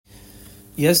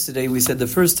Yesterday we said the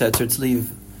first heter to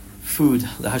leave food,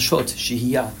 the hashot,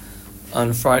 שהייה,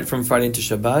 from Friday into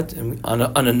Shabbat, and on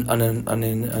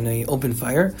an open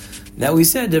fire. Now we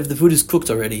said if the food is cooked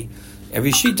already,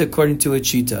 every shita according to a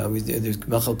shita. There's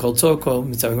machal kol torko,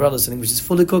 mitzvah grala, something which is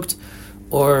fully cooked,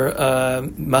 or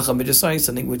machal midasai,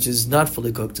 something which is not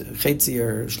fully cooked, chetzi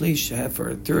or shlish, half or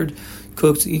a third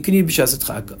cooked. You can eat b'shas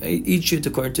chak. Each shita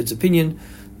according to its opinion.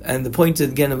 And the point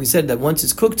again, we said that once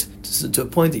it's cooked to a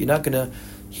point that you're not going to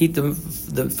heat the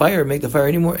fire, make the fire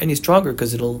any stronger,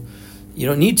 because you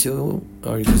don't need to,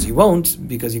 or because you won't,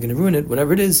 because you're going to ruin it,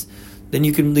 whatever it is, then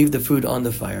you can leave the food on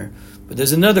the fire. But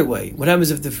there's another way. What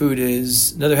happens if the food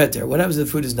is, another heter, what happens if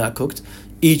the food is not cooked?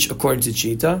 Each according to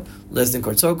Chita, less than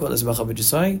kortzoko, less than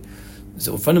machabijasai.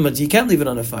 So fundamentally, you can't leave it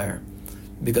on a fire,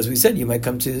 because we said you might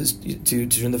come to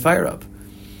turn the fire up.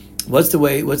 What's the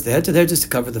way? What's the heter there? Just to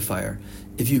cover the fire.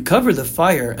 If you cover the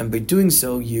fire, and by doing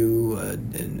so you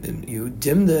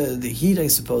dim the heat, I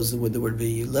suppose would the word be,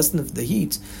 you lessen the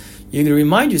heat, you're going to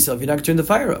remind yourself you're not going to turn the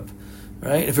fire up,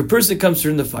 right? If a person comes to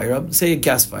turn the fire up, say a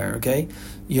gas fire, okay,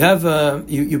 you have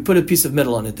you put a piece of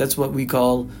metal on it. That's what we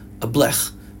call a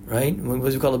blech, right? What do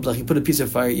we call a blech? You put a piece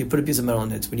of metal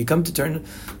on it. When you come to turn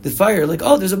the fire, like,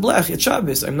 oh, there's a blech, it's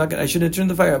Shabbos. I shouldn't turn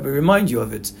the fire up. I remind you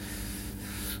of it,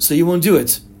 so you won't do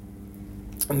it.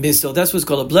 So that's what's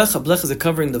called a blech. A blech is a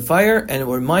covering the fire, and it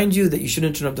will remind you that you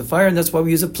shouldn't turn up the fire, and that's why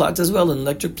we use a plata as well, an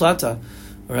electric plata,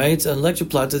 right? An electric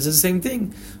plata is the same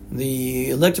thing.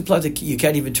 The electric plata, you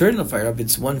can't even turn the fire up.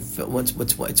 It's one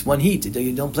heat.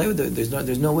 You don't play with it.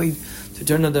 There's no way to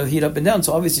turn the heat up and down.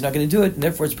 So obviously you're not going to do it, and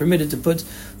therefore it's permitted to put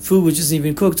food which isn't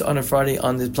even cooked on a Friday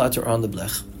on the plata or on the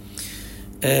blech.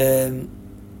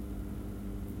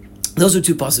 Those are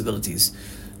two possibilities.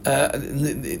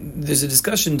 There's a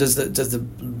discussion: does the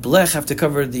blech have to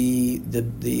cover the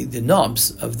knobs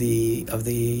of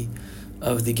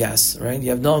the gas? Right?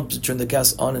 You have knobs to turn the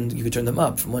gas on, and you can turn them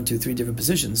up from 1, 2, 3 different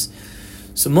positions.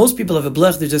 So most people have a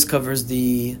blech that just covers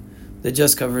the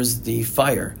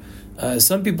fire.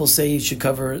 Some people say you should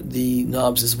cover the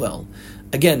knobs as well.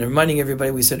 Again, reminding everybody,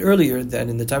 we said earlier that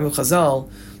in the time of Chazal,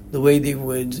 the way they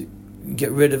would get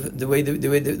rid of they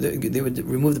would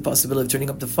remove the possibility of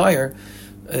turning up the fire.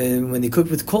 When they cooked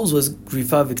with coals was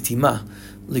grifa v'ktima.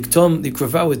 Liktom, the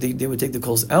grifa, they would take the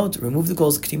coals out, remove the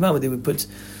coals. Ktima,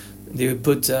 they would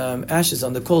put ashes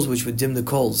on the coals, which would dim the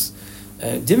coals.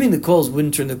 Dimming the coals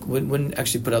wouldn't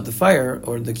actually put out the fire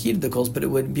or the key to the coals, but it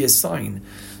would be a sign.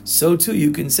 So too,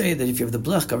 you can say that if you have the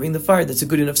blech covering the fire, that's a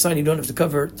good enough sign. You don't have to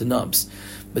cover the knobs.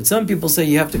 But some people say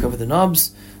you have to cover the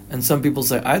knobs, and some people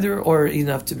say either or.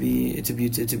 Enough to be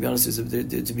honest,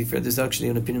 to be fair, there's actually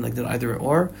an opinion like that, either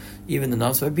or. Even the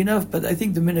knobs might be enough. But I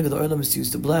think the minhag of the olam is to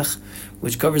use the blech,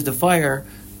 which covers the fire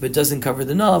but doesn't cover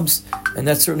the knobs, and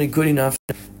that's certainly good enough,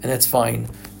 and that's fine.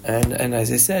 And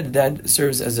as I said, that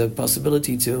serves as a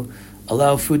possibility to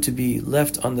allow food to be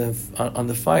left on the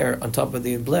fire on top of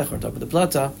the blech or on top of the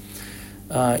plata,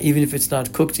 even if it's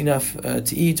not cooked enough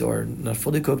to eat or not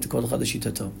fully cooked.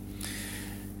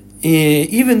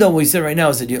 Even though what we said right now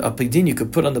is that you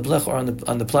could put on the blech or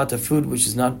on the plata food which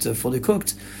is not fully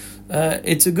cooked,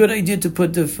 it's a good idea to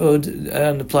put the food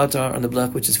on the plata or on the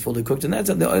blech which is fully cooked, and that's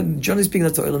generally speaking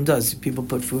that's what olam does. People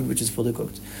put food which is fully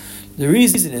cooked. The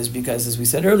reason is because, as we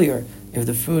said earlier, if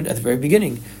the food at the very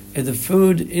beginning, if the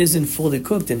food isn't fully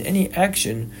cooked, then any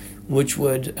action which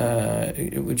would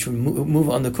move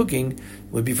on the cooking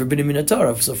would be forbidden min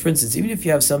Torah. So, for instance, even if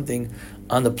you have something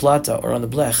on the plata or on the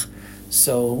blech,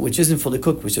 so which isn't fully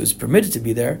cooked, which is permitted to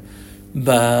be there,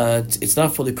 but it's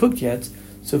not fully cooked yet.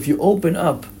 So, if you open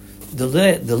up the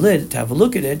lid to have a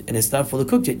look at it, and it's not fully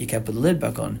cooked yet, you can't put the lid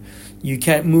back on. You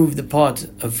can't move the pot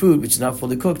of food which is not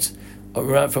fully cooked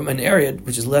from an area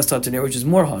which is less hot to an area which is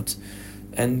more hot,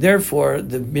 and therefore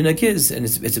the minhag is, and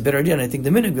it's a better idea. And I think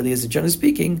the minhag really is that generally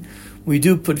speaking, we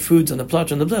do put foods on the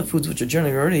plata and the blech, foods which are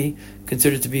generally already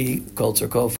considered to be cooked or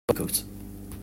cooked.